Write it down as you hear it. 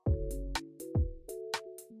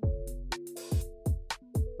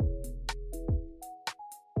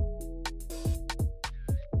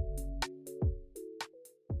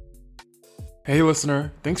Hey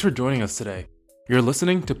listener, thanks for joining us today. You're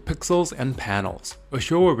listening to Pixels and Panels, a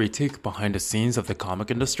show where we take behind the scenes of the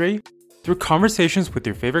comic industry through conversations with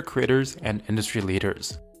your favorite creators and industry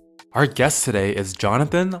leaders. Our guest today is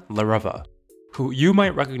Jonathan Lareva, who you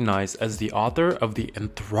might recognize as the author of the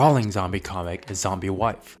enthralling zombie comic Zombie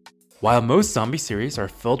Wife. While most zombie series are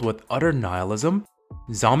filled with utter nihilism,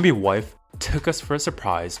 Zombie Wife took us for a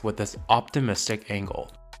surprise with this optimistic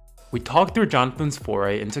angle. We talked through Jonathan's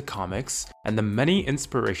foray into comics and the many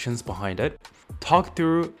inspirations behind it, talked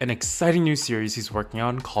through an exciting new series he's working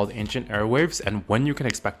on called Ancient Airwaves and when you can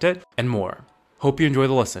expect it, and more. Hope you enjoy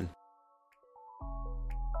the listen.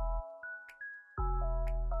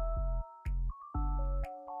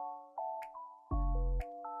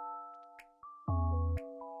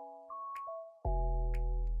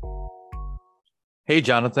 Hey,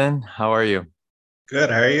 Jonathan, how are you? Good.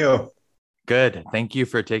 How are you? Good. Thank you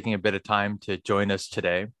for taking a bit of time to join us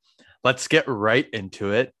today. Let's get right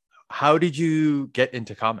into it. How did you get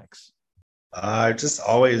into comics? I just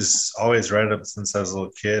always read them since I was a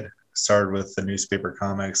little kid. Started with the newspaper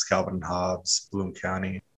comics, Calvin and Hobbes, Bloom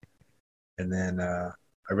County, and then I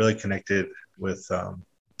really connected with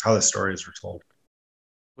how the stories were told.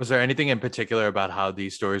 Was there anything in particular about how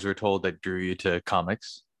these stories were told that drew you to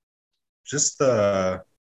comics? Just I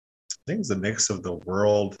think it's a mix of the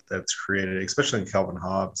world that's created, especially in Calvin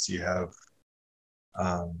Hobbes.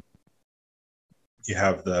 Um, you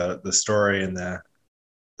have the story, and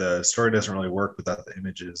the story doesn't really work without the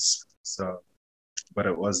images. So, but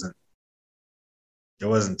it wasn't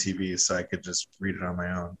TV, so I could just read it on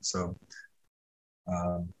my own. So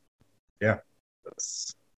um, yeah,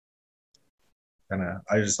 that's kind of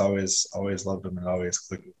I just always loved them and always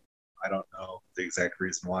clicked. I don't know the exact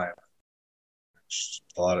reason why.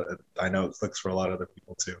 A lot of I know it clicks for a lot of other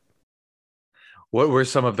people too. What were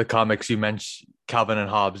some of the comics you mentioned? Calvin and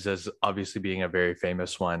Hobbes as obviously being a very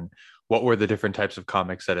famous one. What were the different types of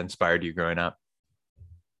comics that inspired you growing up?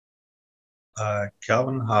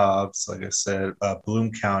 Calvin Hobbes, like I said,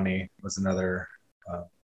 Bloom County was uh,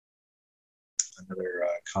 another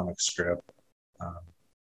comic strip. Um,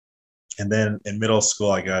 and then in middle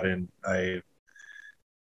school, I got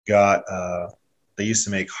they used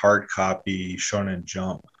to make hard copy Shonen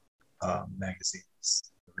Jump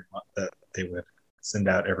magazines that they would send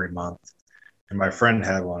out every month. And my friend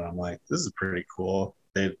had one. I'm like, this is pretty cool.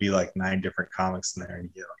 They'd be like 9 different comics in there, and you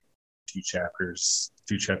get like 2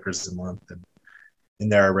 chapters a month. And in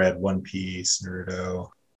there, I read One Piece,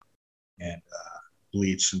 Naruto, and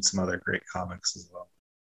Bleach, and some other great comics as well.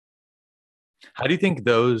 How do you think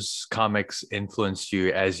those comics influenced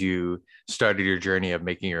you as you started your journey of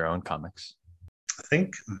making your own comics? I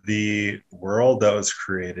think the worlds that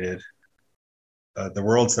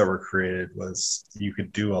were created was you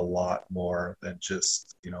could do a lot more than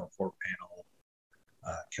just 4 panel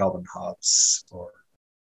Calvin Hobbes or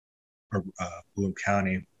Bloom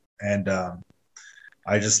County, and I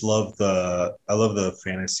love the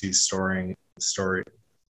fantasy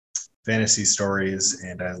stories,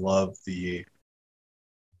 and I love the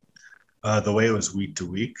way it was week to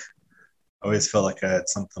week. I always felt like I had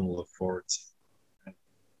something to look forward to. And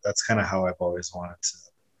that's kind of how I've always wanted to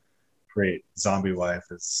create Zombie Wife,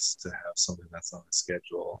 is to have something that's on the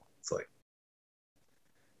schedule. It's like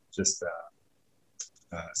just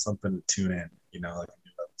something to tune in, like a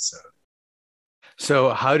new episode. So,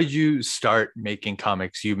 how did you start making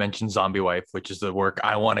comics? You mentioned Zombie Wife, which is the work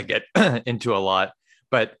I want to get into a lot.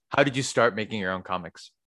 But how did you start making your own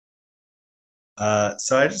comics?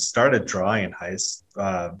 So I just started drawing in high.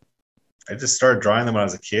 I just started drawing them when I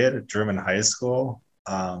was a kid. I drew them in high school.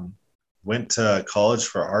 Went to college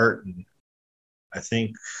for art, and I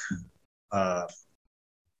think uh,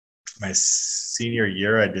 my senior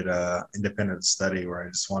year I did a independent study where I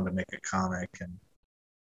just wanted to make a comic, and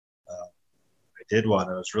I did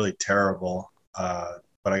one. It was really terrible,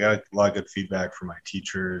 but I got a lot of good feedback from my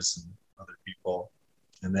teachers and other people.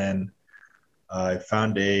 And then I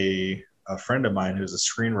found a friend of mine who's a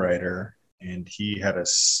screenwriter, and he had a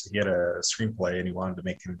screenplay, and he wanted to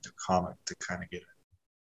make it into a comic to kind of get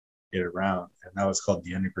around, and that was called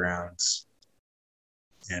The Undergrounds.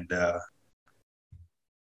 And that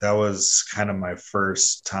was kind of my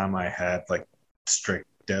first time I had like strict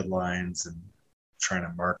deadlines and trying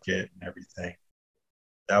to market and everything.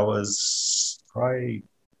 That was probably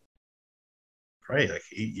like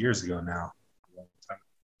 8 years ago now.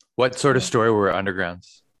 What sort of story were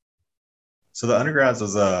Undergrounds? So the Undergrounds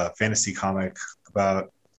was a fantasy comic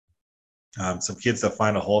about some kids that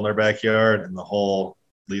find a hole in their backyard, and the hole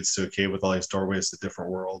leads to a cave with all these doorways to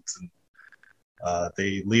different worlds. And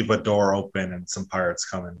they leave a door open, and some pirates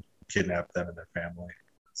come and kidnap them and their family.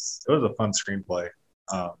 was a fun screenplay.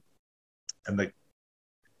 Um, and the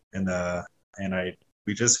and the and I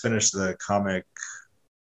we just finished the comic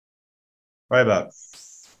probably about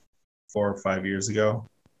 4 or 5 years ago,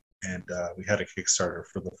 and we had a Kickstarter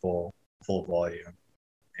for the full volume.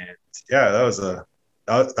 And yeah, that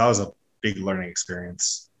was a big learning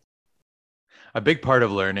experience. A big part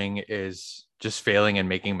of learning is just failing and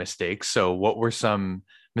making mistakes. So, what were some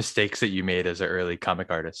mistakes that you made as an early comic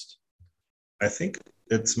artist? I think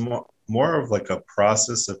it's more of like a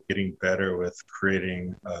process of getting better with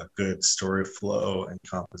creating a good story flow and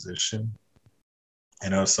composition. I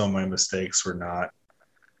know some of my mistakes were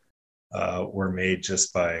made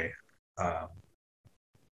just by um,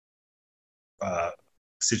 uh,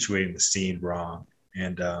 situating the scene wrong,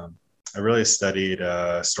 and I really studied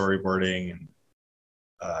storyboarding and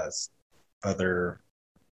uh, other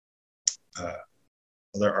uh,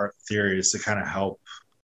 other art theories to kind of help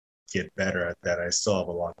get better at that. I still have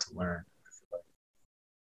a lot to learn.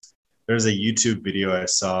 There's a YouTube video I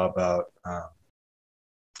saw about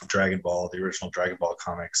Dragon Ball, the original Dragon Ball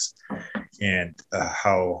comics, and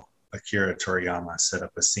how Akira Toriyama set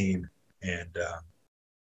up a scene, and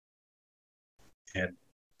and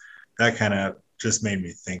that kind of just made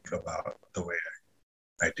me think about the way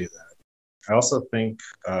I do that. I also think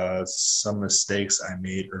some mistakes I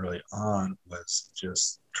made early on was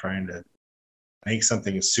just trying to make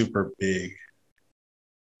something super big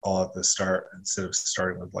all at the start instead of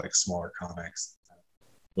starting with like smaller comics,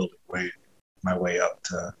 building my way up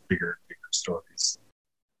to bigger stories.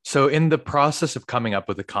 So, in the process of coming up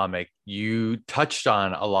with a comic, you touched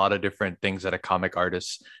on a lot of different things that a comic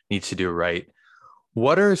artist needs to do right.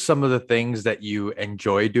 What are some of the things that you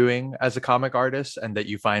enjoy doing as a comic artist and that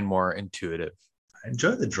you find more intuitive? I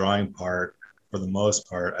enjoy the drawing part for the most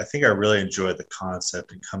part. I think I really enjoy the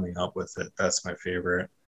concept and coming up with it. That's my favorite.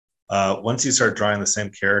 Once you start drawing the same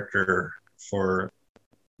character for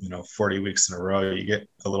 40 weeks in a row, you get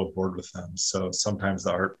a little bored with them. So sometimes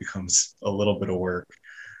the art becomes a little bit of work.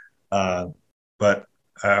 But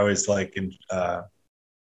I always like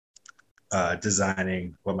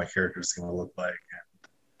designing what my character is going to look like,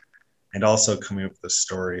 and also coming up with a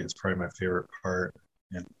story is probably my favorite part.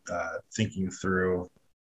 And thinking through,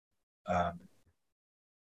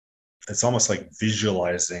 it's almost like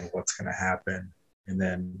visualizing what's going to happen, and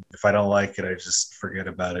then if I don't like it, I just forget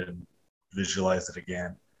about it and visualize it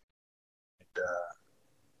again.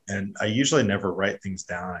 And I usually never write things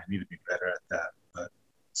down. I need to be better at that. But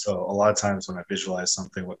so a lot of times when I visualize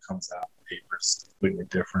something, what comes out on paper is completely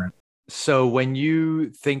different. So, when you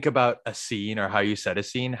think about a scene or how you set a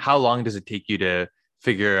scene, how long does it take you to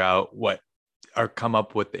figure out what or come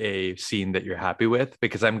up with a scene that you're happy with?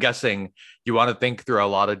 Because I'm guessing you want to think through a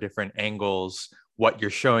lot of different angles, what you're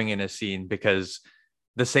showing in a scene, because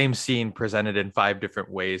the same scene presented in five different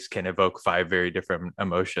ways can evoke five very different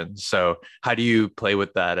emotions. So, how do you play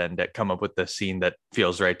with that and come up with the scene that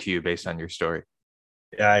feels right to you based on your story?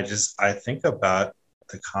 Yeah, I think about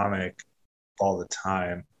the comic all the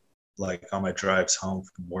time, like on my drives home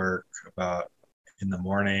from work, about in the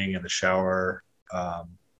morning, in the shower,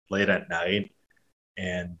 late at night.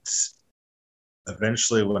 And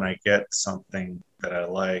eventually, when I get something that I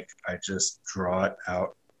like, I just draw it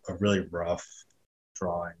out, a really rough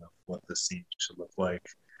drawing of what the scene should look like.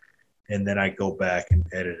 And then I go back and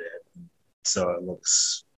edit it so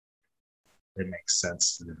it makes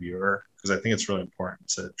sense to the viewer. Because I think it's really important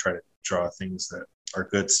to try to draw things that are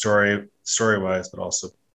good story wise, but also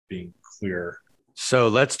being clear. So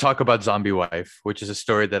let's talk about Zombie Wife, which is a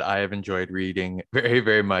story that I have enjoyed reading very,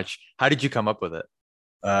 very much. How did you come up with it?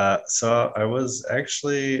 So I was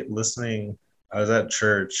actually listening. I was at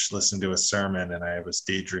church listening to a sermon, and I was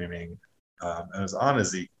daydreaming. It was on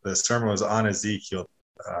Ezekiel. The sermon was on Ezekiel.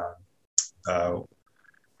 Um, uh,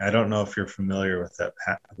 I don't know if you're familiar with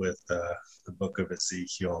the book of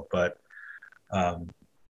Ezekiel, but um,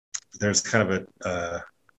 there's kind of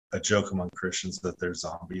a joke among Christians that there's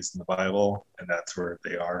zombies in the Bible, and that's where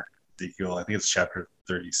they are. Ezekiel, I think it's chapter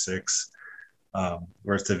 36,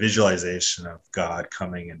 where it's the visualization of God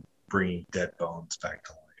coming and bringing dead bones back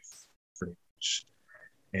to life, pretty much.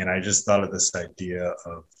 And I just thought of this idea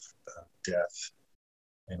of death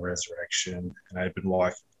and resurrection, and I'd been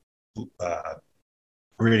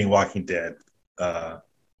reading Walking Dead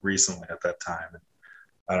recently at that time. And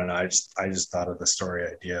I don't know, I just thought of the story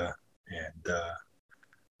idea, and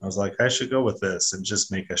I was like, I should go with this and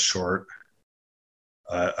just make a short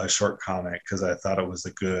comic, because I thought it was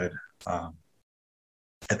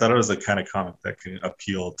I thought it was the kind of comic that could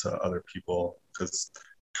appeal to other people, because the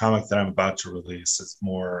comic that I'm about to release is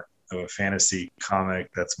more a fantasy comic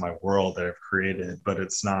that's my world that I've created, but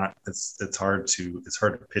it's not. It's hard to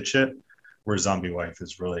pitch it. Where Zombie Wife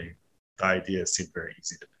is really, the idea seemed very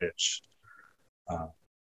easy to pitch.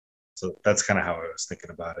 So that's kind of how I was thinking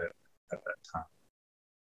about it at that time.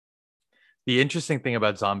 The interesting thing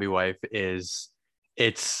about Zombie Wife is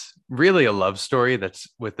it's really a love story that's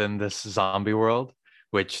within this zombie world,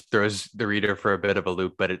 which throws the reader for a bit of a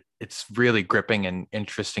loop, but it's really gripping and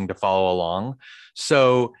interesting to follow along.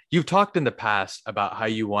 So you've talked in the past about how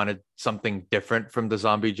you wanted something different from the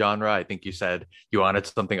zombie genre. I think you said you wanted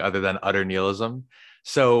something other than utter nihilism.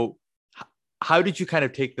 So how did you kind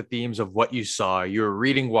of take the themes of what you saw? You were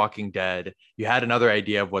reading Walking Dead. You had another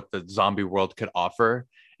idea of what the zombie world could offer.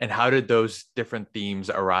 And how did those different themes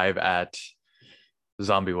arrive at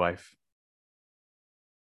Zombie Wife?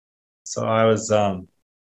 So I was,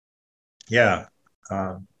 yeah,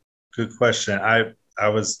 good question. I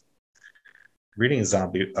was reading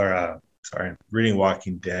reading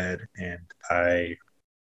Walking Dead, and I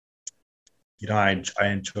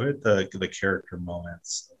enjoyed the character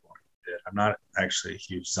moments of Walking Dead. I'm not actually a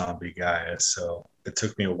huge zombie guy, so it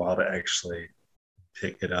took me a while to actually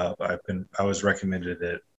pick it up. I was recommended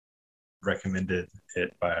it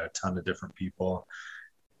by a ton of different people,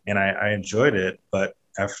 and I enjoyed it. But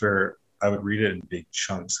after, I would read it in big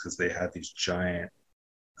chunks because they had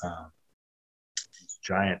um, these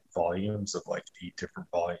giant volumes of like 8 different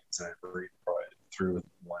volumes, and I'd read probably through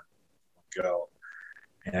one go.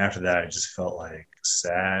 And after that, I just felt like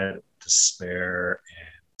sad, despair,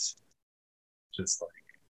 and just like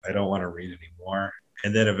I don't want to read anymore.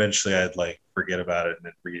 And then eventually, I'd like forget about it and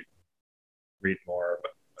then read more,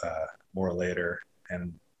 more later.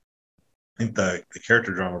 And I think the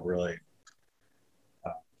character drama really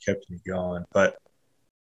kept me going. But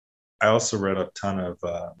I also read a ton of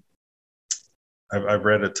I've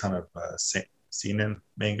read a ton of seinen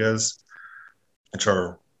mangas, which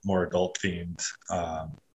are more adult themed,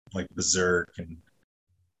 like Berserk and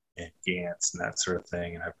Gantz and that sort of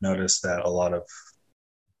thing. And I've noticed that a lot of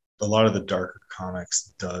the darker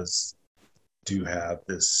comics do have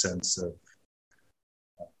this sense of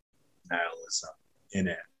nihilism in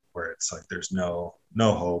it, where it's like there's no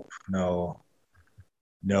hope,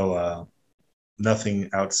 nothing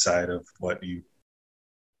outside of what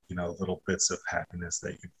little bits of happiness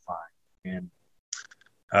that you can find.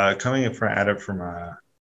 And coming in from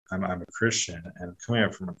I'm a Christian, and coming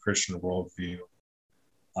up from a Christian worldview,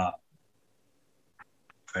 uh,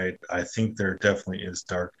 I think there definitely is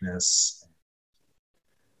darkness,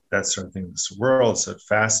 that sort of thing in this world, so it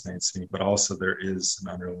fascinates me. But also there is an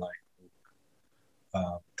underlying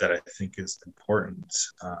that I think is important.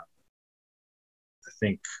 I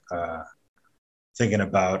think thinking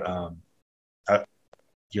about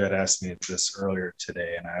you had asked me this earlier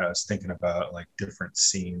today, and I was thinking about like different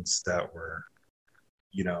scenes that were,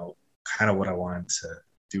 kind of what I wanted to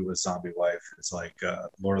do with Zombie Wife. Is like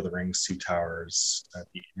Lord of the Rings, Two Towers at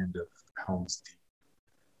the end of Helm's Deep,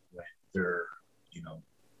 when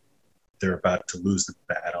they're about to lose the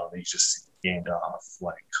battle, and you just see Gandalf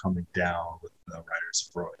like coming down with the Riders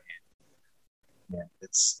of Rohan. And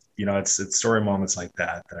it's story moments like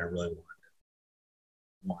that I really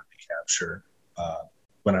wanted to capture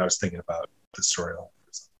when I was thinking about the storyline.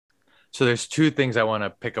 So there's two things I want to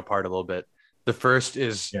pick apart a little bit. The first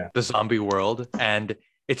is the zombie world, and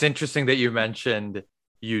it's interesting that you mentioned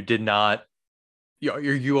you did not,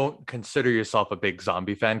 you won't consider yourself a big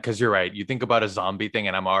zombie fan, because you're right. You think about a zombie thing,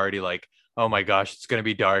 and I'm already like, oh my gosh, it's going to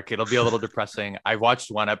be dark. It'll be a little depressing. I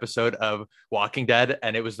watched one episode of Walking Dead,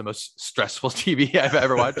 and it was the most stressful TV I've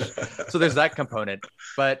ever watched. So there's that component.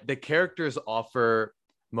 But the characters offer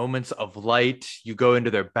moments of light. You go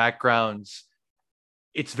into their backgrounds.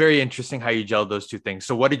 It's very interesting how you gel those two things.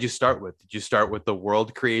 So what did you start with? Did you start with the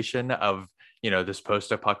world creation of, this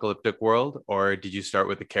post-apocalyptic world, or did you start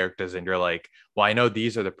with the characters and you're like, well, I know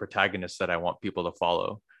these are the protagonists that I want people to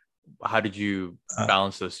follow? How did you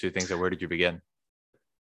balance those two things, and where did you begin?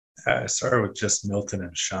 I started with just Milton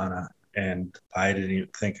and Shauna, and I didn't even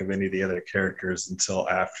think of any of the other characters until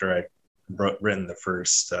after I'd written the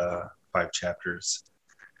first 5 chapters.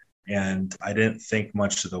 And I didn't think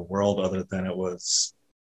much of the world other than it was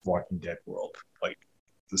Walking Dead world. Like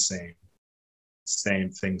the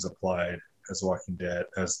same things applied as the Walking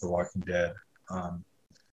Dead. And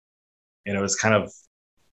it was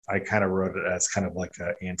I kind of wrote it as kind of like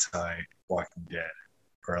an anti-Walking Dead,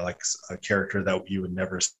 or like a character that you would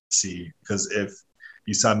never see. Because if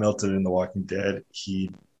you saw Milton in The Walking Dead,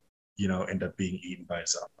 he'd, end up being eaten by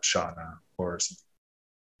Shauna, or something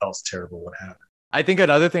else terrible would happen. I think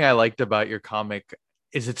another thing I liked about your comic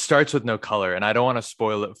is it starts with no color. And I don't want to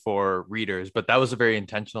spoil it for readers, but that was a very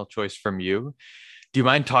intentional choice from you. Do you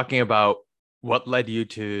mind talking about what led you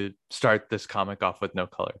to start this comic off with no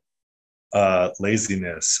color?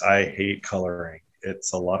 Laziness. I hate coloring.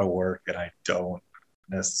 It's a lot of work and I don't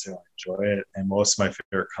necessarily enjoy it. And most of my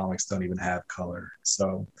favorite comics don't even have color.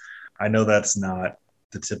 So I know that's not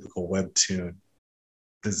the typical webtoon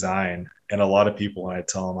design. And a lot of people, when I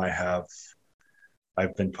tell them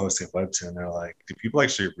I've been posting webtoon, they're like, do people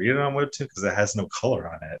actually read it on webtoon? Because it has no color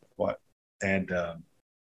on it. What? And I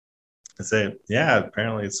say, yeah,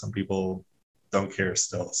 apparently some people don't care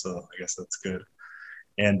still. So I guess that's good.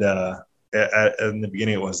 And in the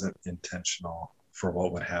beginning, it wasn't intentional for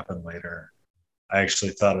what would happen later. I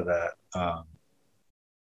actually thought of that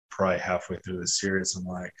probably halfway through the series. I'm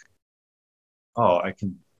like, oh, I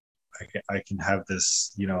can have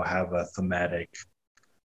this, have a thematic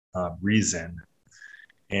reason.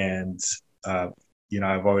 And I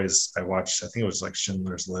watched, I think it was like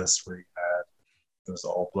Schindler's List, where it was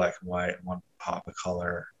all black and white and one pop of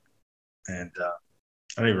color. And I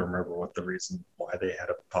don't even remember what the reason why they had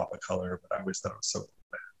a pop of color, but I always thought it was so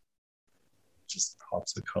bad. Just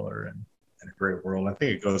pops of color in a great world. I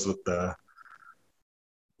think it goes with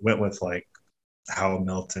went with like how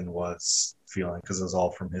Milton was feeling, because it was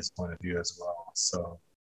all from his point of view as well. So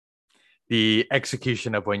The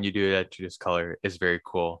execution of when you do that to this color is very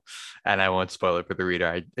cool, and I won't spoil it for the reader.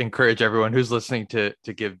 I encourage everyone who's listening to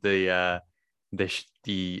give the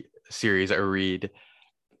series a read.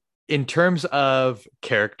 In terms of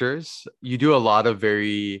characters, you do a lot of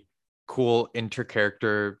very cool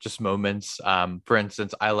inter-character just moments. For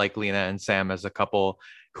instance, I like Lena and Sam as a couple.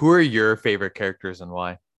 Who are your favorite characters and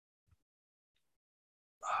why?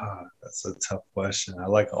 that's a tough question. I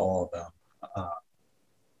like all of them,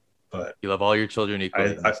 but You love all your children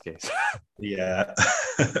equally in I this case. yeah.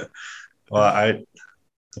 Well,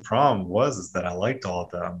 the problem was is that I liked all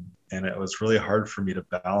of them, and it was really hard for me to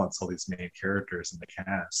balance all these main characters in the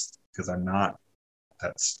cast because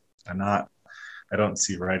that's I'm not I don't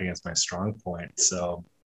see writing as my strong point. So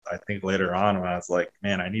I think later on when I was like,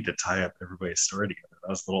 man, I need to tie up everybody's story together, that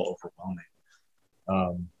was a little overwhelming.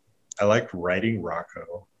 Um, I liked writing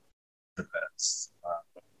Rocco the best.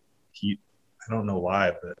 I don't know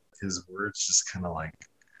why, but his words just kind of like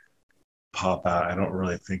pop out. I don't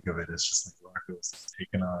really think of it as just like Rocco's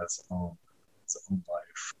taking on its own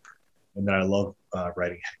life. And then I love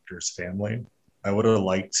writing Hector's family. I would have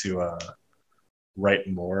liked to write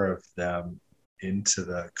more of them into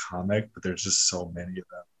the comic, but there's just so many of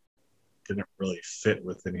them didn't really fit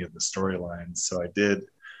with any of the storylines. So I did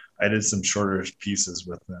some shorter pieces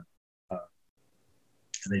with them, uh,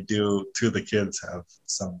 and they do. Two of the kids have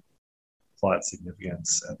some plot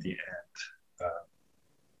significance at the end,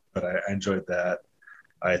 but I enjoyed that.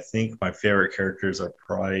 I think my favorite characters are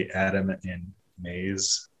probably Adam and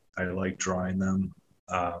Maze. I like drawing them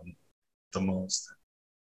the most.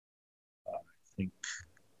 I think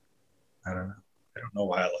I don't know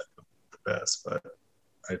why I like them the best, but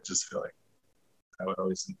I just feel like I would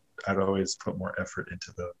always I'd always put more effort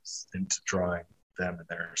into drawing them and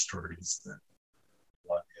their stories than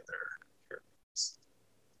a lot of the other characters,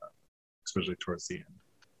 especially towards the end.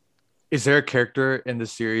 Is there a character in the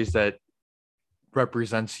series that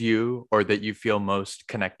represents you or that you feel most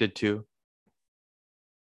connected to?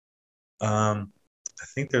 I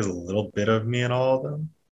think there's a little bit of me in all of them.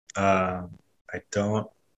 I don't.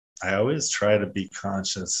 I always try to be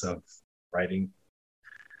conscious of writing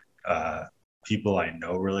uh, people I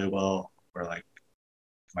know really well, or like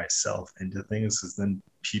myself into things, because then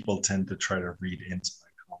people tend to try to read into my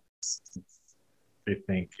comics. They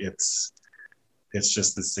think it's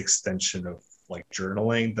just this extension of like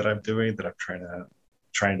journaling that I'm doing, that I'm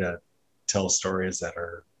trying to tell stories that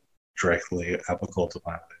are directly applicable to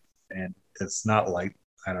my life, and it's not like,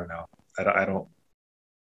 I don't know.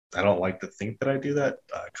 I don't like to think that I do that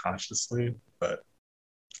consciously, but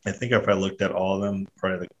I think if I looked at all of them,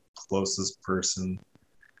 probably the closest person,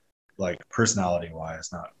 like personality wise,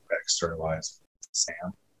 not backstory wise,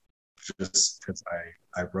 Sam. Just because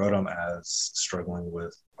I wrote him as struggling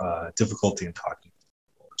with difficulty in talking to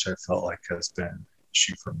people, which I felt like has been an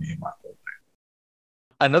issue for me my whole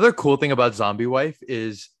life. Another cool thing about Zombie Wife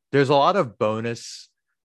is there's a lot of bonus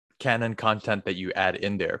canon content that you add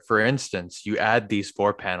in there. For instance, you add these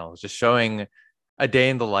 4 panels just showing a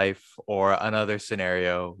day in the life or another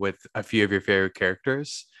scenario with a few of your favorite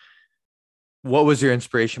characters. What was your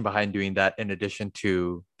inspiration behind doing that in addition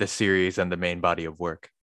to the series and the main body of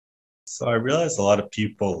work? So I realized a lot of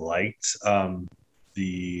people liked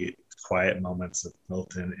the quiet moments of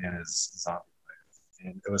Milton and his zombie life,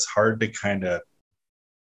 and it was hard to kind of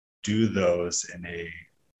do those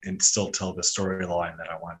and still tell the storyline that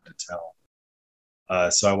I wanted to tell.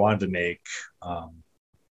 So I wanted to make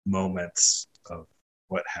moments of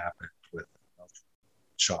what happened with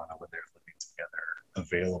Shauna when they're living together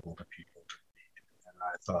available to people to read. And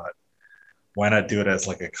I thought, why not do it as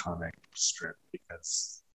like a comic strip?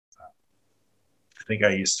 Because I think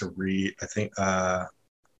I used to read,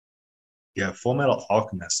 Full Metal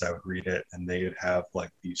Alchemist, I would read it, and they would have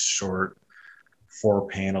like these short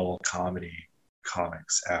 4-panel comedy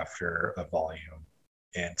comics after a volume.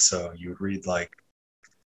 And so you would read like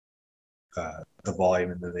the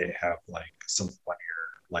volume, and then they have like some funnier,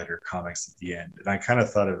 lighter comics at the end. And I kind of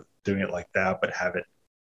thought of doing it like that, but have it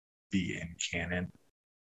be in canon.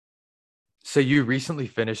 So you recently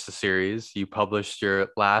finished the series. You published your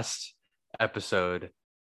last episode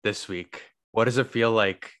this week. What does it feel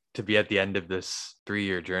like to be at the end of this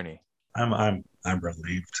 3-year journey? I'm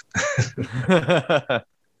relieved.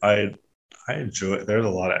 I enjoy it. There's a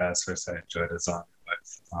lot of aspects I enjoyed as Zombie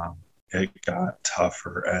Wife. It got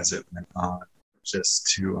tougher as it went on, just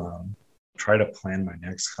to try to plan my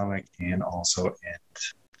next comic and also end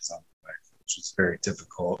Zombie Wife, which was very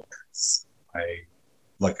difficult.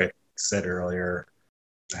 Like I said earlier,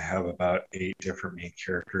 I have about 8 different main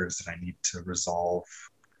characters that I need to resolve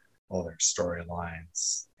all their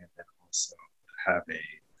storylines, and then also have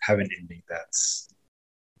an ending that's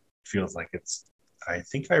feels like it's. I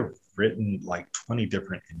think I've written like 20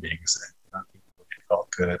 different endings, and nothing really felt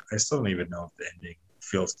good. I still don't even know if the ending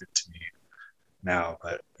feels good to me now,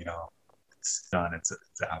 but it's done. It's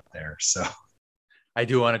out there. So I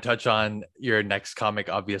do want to touch on your next comic,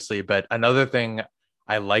 obviously, but another thing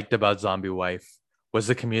I liked about Zombie Wife was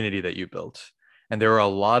the community that you built. And there were a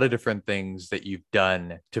lot of different things that you've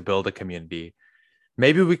done to build a community.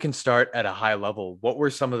 Maybe we can start at a high level. What were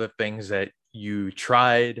some of the things that you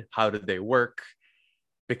tried? How did they work?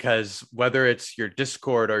 Because whether it's your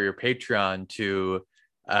Discord or your Patreon to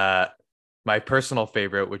my personal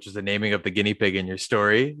favorite, which is the naming of the guinea pig in your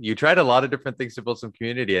story, you tried a lot of different things to build some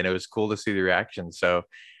community, and it was cool to see the reaction. So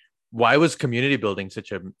why was community building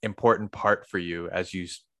such an important part for you as you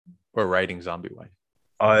were writing Zombie Wife?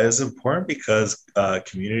 it's important because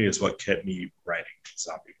community is what kept me writing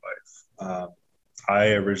Zombie Wife. I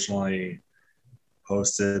originally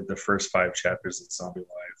posted the first 5 chapters of Zombie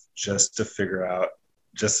Life just to figure out,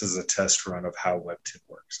 just as a test run of how Webtoon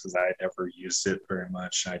works, because I had never used it very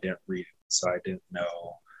much and I didn't read it, so I didn't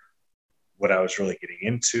know what I was really getting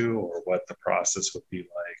into or what the process would be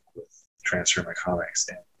like with transferring my comics.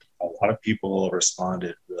 And a lot of people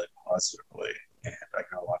responded really positively, and I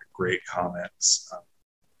got a lot of great comments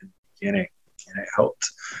in the beginning, and it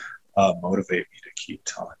helped motivate me to keep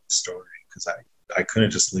telling the story, because I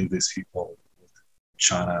couldn't just leave these people with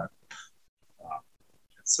Shauna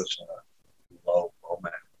at such a low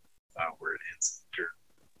moment where it ends after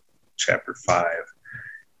chapter 5,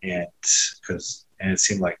 and it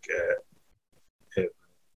seemed like it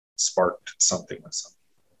sparked something with some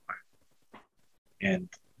people, and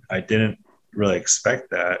I didn't really expect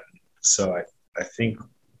that. So I think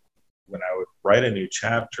when I would write a new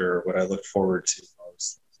chapter, what I looked forward to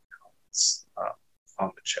most was comments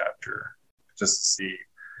on the chapter, just to see,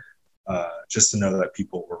 just to know that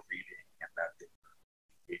people were reading and that they were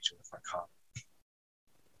engaging with my comic.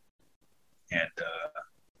 And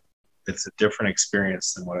it's a different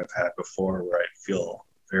experience than what I've had before, where I feel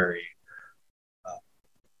very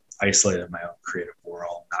isolated in my own creative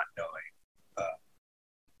world, not knowing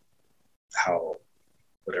how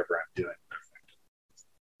whatever I'm doing would affect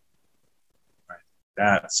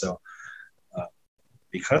that. So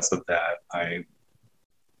because of that, I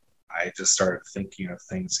just started thinking of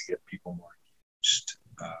things to get people more engaged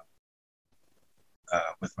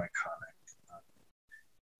with my comic.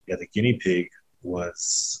 The guinea pig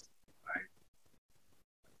was,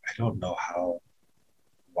 I don't know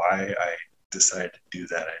why I decided to do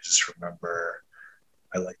that. I just remember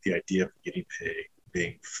I like the idea of the guinea pig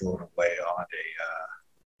being flown away on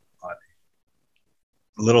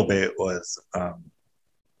a little bit was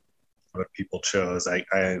what people chose.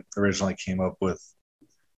 I originally came up with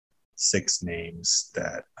 6 names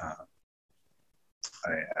that I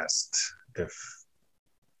asked if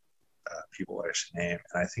people what I should name,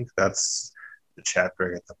 and I think that's the chapter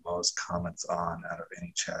I got the most comments on out of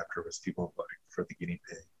any chapter, was people voting for the guinea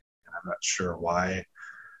pig. And I'm not sure why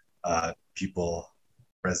people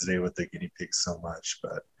resonate with the guinea pig so much,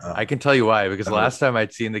 but I can tell you why, because last time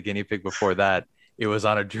I'd seen the guinea pig before that, it was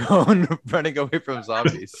on a drone running away from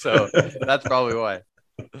zombies. So that's probably why.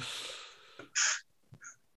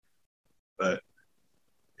 But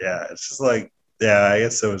yeah, it's just like, I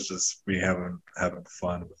guess it was just me having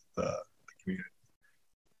fun with the community.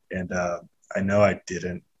 And I know I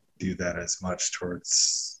didn't do that as much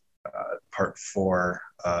towards part four.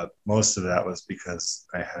 Most of that was because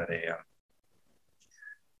I had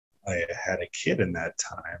a kid in that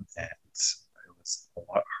time, and it was a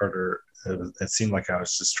lot harder. It seemed like I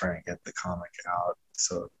was just trying to get the comic out,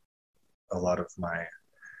 so a lot of my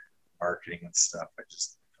marketing and stuff, I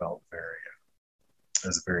just felt it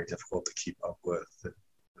was very difficult to keep up with. It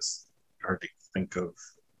was hard to think of.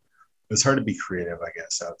 It was hard to be creative, I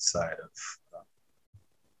guess, outside of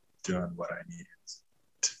doing what I needed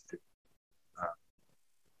to do. Um,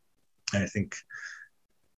 and I think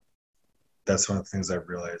that's one of the things I've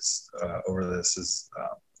realized over this is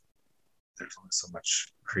there's only so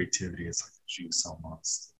much creativity. It's like a juice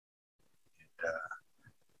almost. And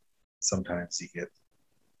sometimes it gets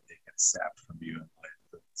sapped from you and like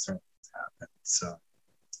certain things happen. So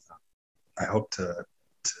I hope to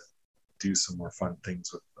do some more fun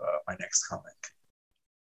things with my next comic.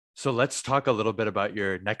 So let's talk a little bit about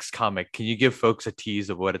your next comic. Can you give folks a tease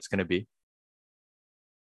of what it's going to be?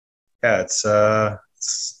 Yeah, it's going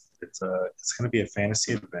to be a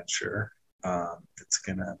fantasy adventure. It's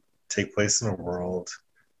going to take place in a world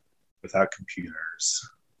without computers.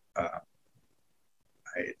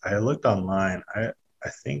 I looked online. I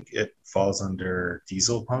think it falls under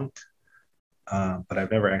diesel punk, but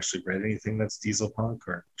I've never actually read anything that's diesel punk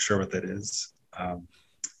or sure what that is.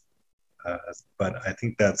 But I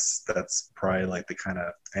think that's probably like the kind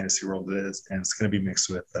of fantasy world it is, and it's going to be mixed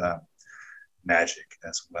with magic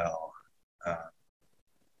as well.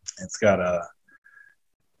 It's got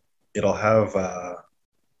it'll have a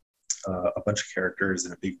bunch of characters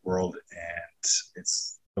in a big world, and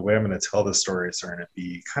it's the way I'm going to tell the stories are going to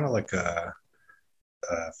be kind of like a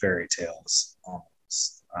fairy tales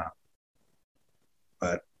almost,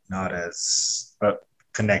 but not as but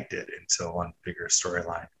connected into one bigger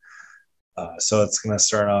storyline. So it's going to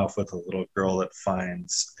start off with a little girl that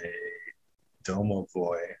finds a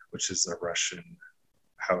domovoi, which is a Russian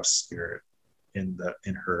house spirit, in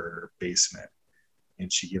her basement,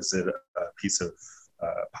 and she gives it a piece of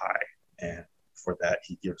pie, and for that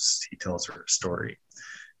he tells her a story,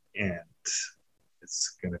 and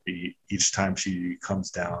it's going to be each time she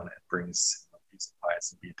comes down and brings a piece of pie,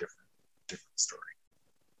 it's going to be a different story.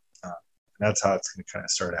 And that's how it's going to kind of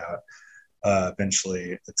start out.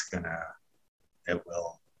 Eventually, the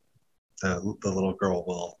little girl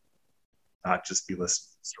will not just be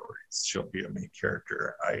listening to stories. She'll be a main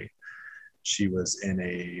character. She was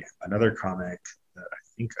in another comic that I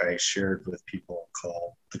think I shared with people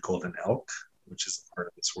called The Golden Elk, which is a part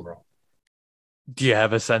of this world. Do you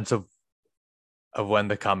have a sense of when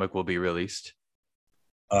the comic will be released?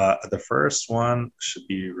 The first one should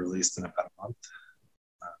be released in about a month.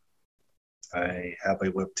 I have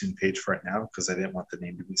a webtoon page for it now because I didn't want the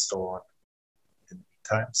name to be stolen in the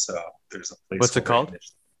meantime. So there's a place. What's it called?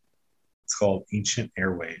 It's called Ancient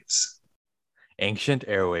Airwaves. Ancient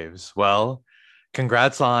Airwaves. Well,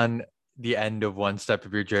 congrats on the end of one step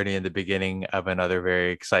of your journey and the beginning of another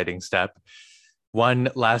very exciting step. One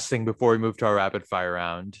last thing before we move to our rapid fire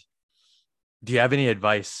round. Do you have any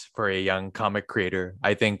advice for a young comic creator?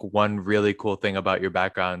 I think one really cool thing about your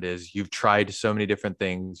background is you've tried so many different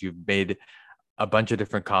things. You've made a bunch of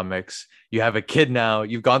different comics. You have a kid now.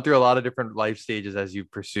 You've gone through a lot of different life stages as you've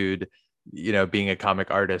pursued, being a comic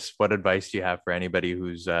artist. What advice do you have for anybody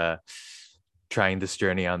who's trying this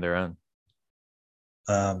journey on their own?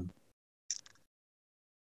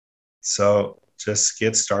 So just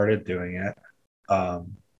get started doing it.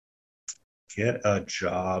 Get a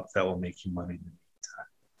job that will make you money in the meantime.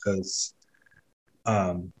 Because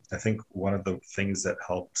I think one of the things that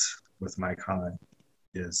helped with my comic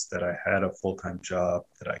is that I had a full-time job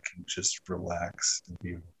that I can just relax and be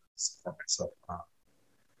able to support myself on.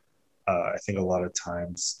 I think a lot of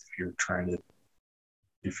times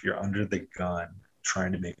if you're under the gun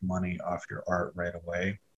trying to make money off your art right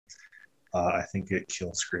away, I think it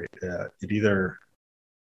kills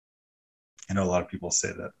I know a lot of people say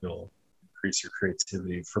that it'll increase your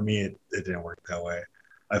creativity. For me, it didn't work that way.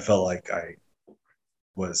 I felt like I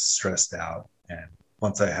was stressed out, and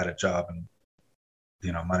once I had a job and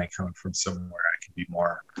money coming from somewhere, I could be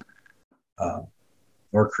more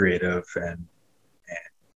creative and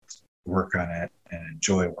work on it and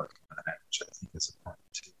enjoy working on it, which I think is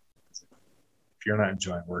important too. If you're not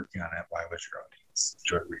enjoying working on it, why would your audience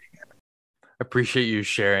enjoy reading it? Appreciate you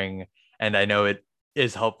sharing, and I know it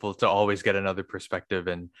is helpful to always get another perspective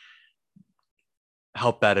and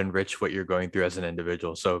help that enrich what you're going through as an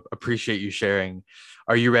individual. So appreciate you sharing.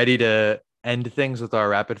 Are you ready to end things with our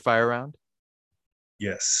rapid fire round?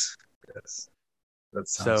 Yes. That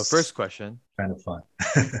sounds so first question. Kind of fun.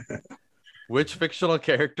 Which fictional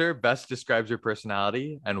character best describes your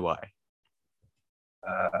personality and why?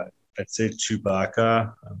 I'd say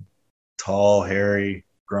Chewbacca. Tall, hairy,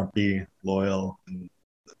 grumpy, loyal, and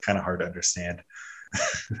kind of hard to understand.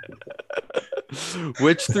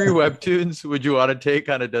 Which three webtoons would you want to take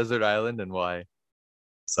on a desert island and why?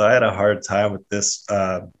 So I had a hard time with this.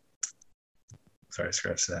 Sorry,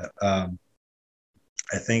 scratch that. I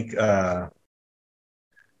think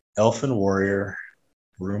Elfin Warrior,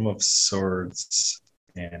 Room of Swords,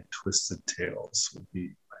 and Twisted Tales would be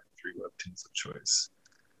my three webtoons of choice.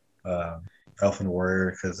 Elfin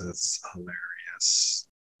Warrior because it's hilarious.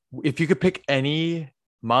 If you could pick any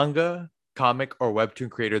manga, comic, or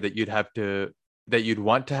webtoon creator that you'd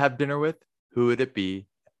want to have dinner with, who would it be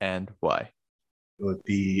and why? It would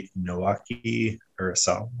be Naoki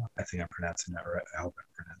Urasawa. I think I'm pronouncing that right. I hope I'm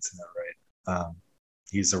pronouncing that right.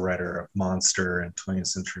 He's the writer of Monster and 20th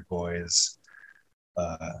Century Boys.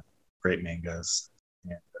 Great mangas.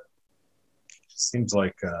 And seems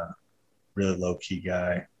like a really low-key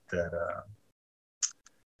guy that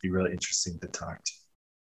be really interesting to talk to.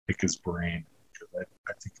 Pick his brain. I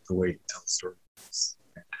think the way he tells stories is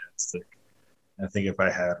fantastic. And I think if I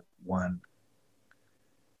had one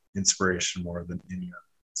inspiration more than any other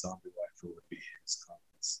zombie life, it would be his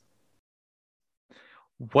comments.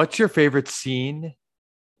 What's your favorite scene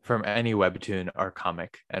from any webtoon or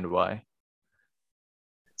comic and why?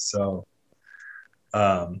 So,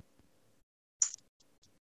 I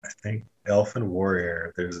think Elfin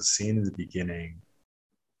Warrior, there's a scene in the beginning.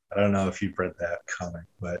 I don't know if you've read that comic,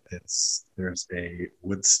 but there's a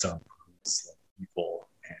wood stump who's like evil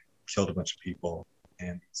and killed a bunch of people,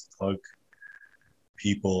 and these pug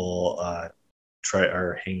people are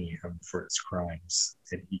hanging him for his crimes,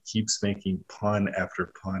 and he keeps making pun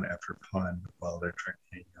after pun after pun while they're trying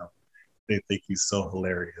to hang him. They think he's so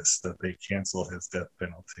hilarious that they cancel his death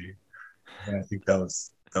penalty, and I think that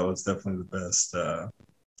was definitely the best.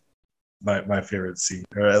 My favorite scene,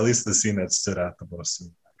 or at least the scene that stood out the most to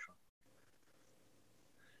me.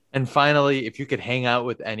 And finally, if you could hang out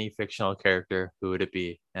with any fictional character, who would it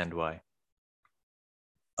be and why?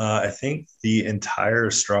 I think the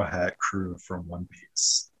entire Straw Hat crew from One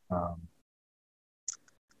Piece,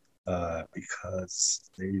 because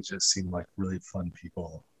they just seem like really fun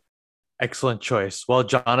people. Excellent choice. Well,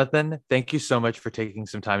 Jonathan, thank you so much for taking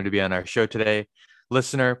some time to be on our show today.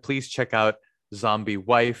 Listener, please check out Zombie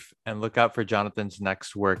Wife and look out for Jonathan's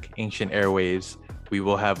next work, Ancient Airwaves. We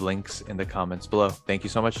will have links in the comments below. Thank you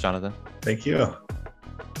so much, Jonathan. Thank you.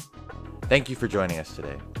 Thank you for joining us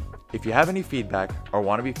today. If you have any feedback or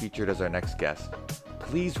want to be featured as our next guest,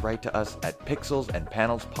 please write to us at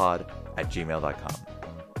pixelsandpanelspod@gmail.com.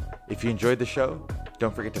 If you enjoyed the show,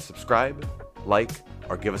 don't forget to subscribe, like,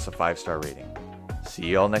 or give us a 5-star rating. See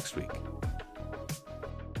you all next week.